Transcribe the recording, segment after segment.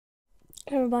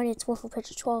Hey everybody, it's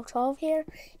Wifflepitcher1212 here,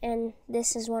 and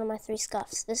this is one of my 3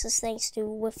 scuffs. This is thanks to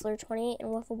Wiffler28 and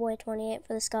Wiffleboy28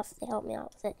 for the scuff. They helped me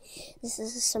out with it. This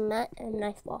is a cement and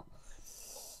knife ball.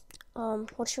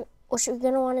 What you're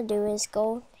gonna want to do is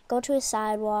go to a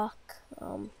sidewalk,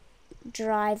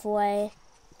 driveway,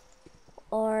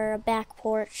 or a back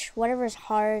porch, whatever is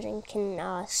hard and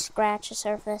can scratch a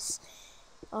surface.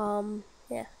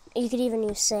 Yeah, you could even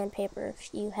use sandpaper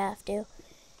if you have to,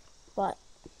 but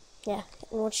yeah,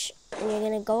 and you're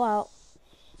going to go out,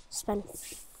 spend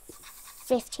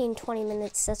 15-20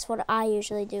 minutes. That's what I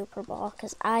usually do per ball,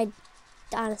 because I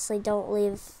honestly don't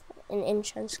leave an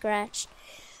inch unscratched.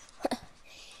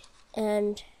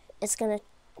 And it's going to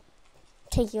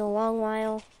take you a long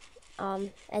while.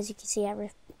 As you can see, I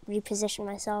reposition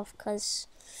myself because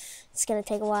it's going to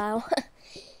take a while.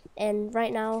 And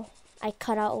right now, I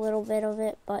cut out a little bit of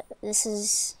it, but this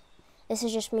is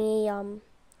just me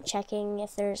checking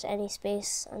if there's any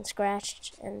space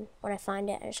unscratched, and when I find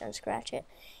it, I just unscratch it,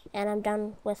 and I'm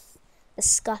done with the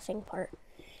scuffing part.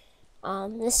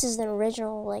 This is an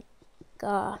original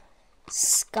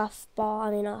scuff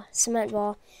ball, cement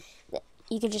ball.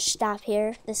 You could just stop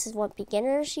here. This is what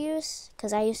beginners use,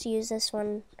 because I used to use this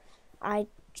when I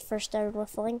first started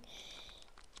whiffling,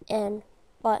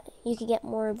 but you could get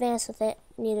more advanced with it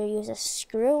and either use a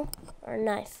screw or a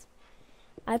knife.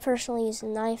 I personally use a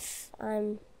knife.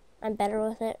 I'm better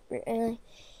with it, really.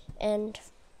 And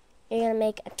you're going to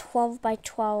make a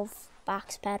 12x12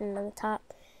 box pattern on the top.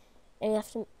 And you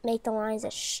have to make the lines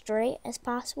as straight as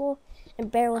possible.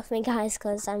 And bear with me, guys,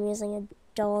 because I'm using a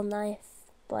dull knife,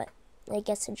 but it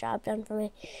gets the job done for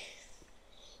me.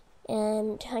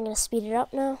 And I'm going to speed it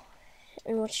up now,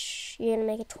 in which you're going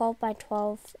to make a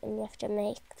 12x12, and you have to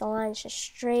make the lines as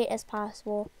straight as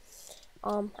possible.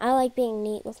 I like being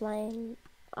neat with my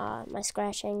my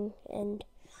scratching, and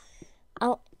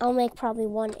I'll make probably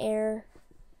one error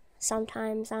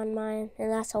sometimes on mine,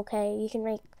 and that's okay. You can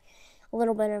make a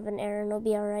little bit of an error and it'll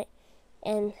be alright.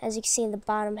 And as you can see in the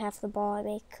bottom half of the ball, I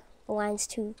make the lines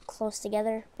too close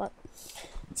together, but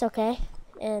it's okay.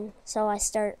 And so I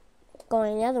start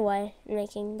going the other way and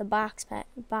making the box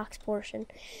portion.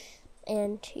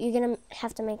 And you're gonna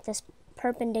have to make this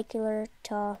perpendicular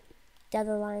to the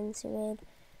other lines you made.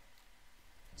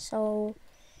 So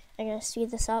I'm gonna speed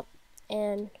this up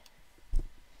and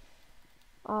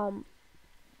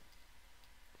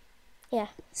yeah,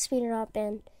 speed it up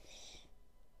and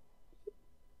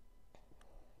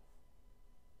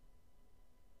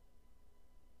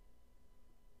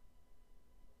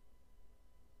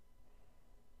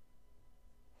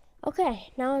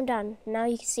okay, now I'm done. Now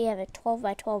you can see I have a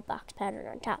 12x12 box pattern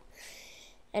on top.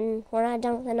 And we're not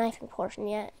done with the knifing portion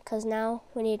yet, because now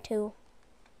we need to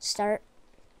start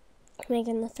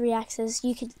making the 3 X's.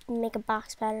 You could make a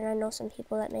box pattern. I know some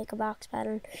people that make a box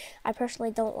pattern. I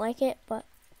personally don't like it, but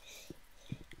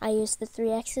I use the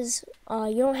 3 X's.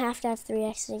 You don't have to have 3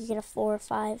 X's. You can get a 4 or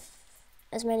 5,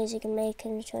 as many as you can make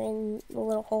in between the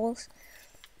little holes,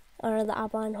 or the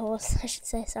oblong holes, I should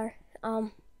say. Sorry.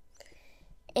 And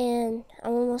I'm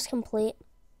almost complete.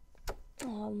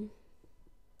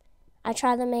 I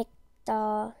try to make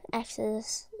the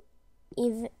X's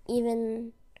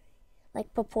even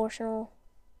like proportional,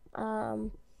 no,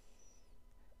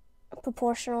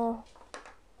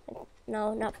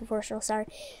 not proportional, sorry.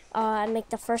 I make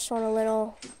the first one a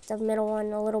little, the middle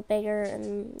one a little bigger,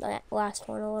 and the last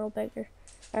one a little bigger,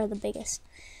 or the biggest.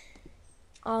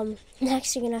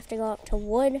 Next you're gonna have to go up to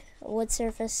a wood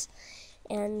surface,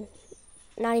 and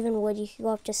not even wood, you can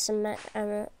go up to cement,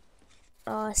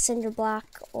 cinder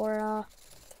block or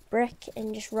brick,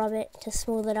 and just rub it to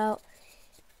smooth it out.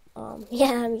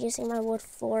 Yeah, I'm using my wood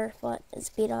floor, but it's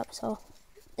beat up, so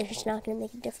it's not going to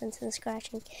make a difference in the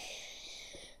scratching.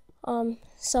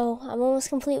 So I'm almost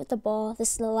complete with the ball.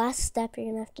 This is the last step you're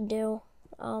going to have to do.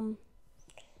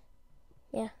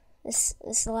 Yeah, this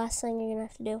is the last thing you're going to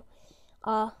have to do.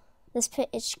 This pitch,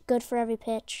 it's good for every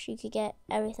pitch. You could get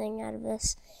everything out of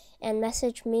this. And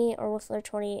message me or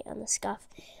Wiffler28 on the scuff.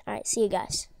 Alright, see you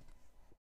guys.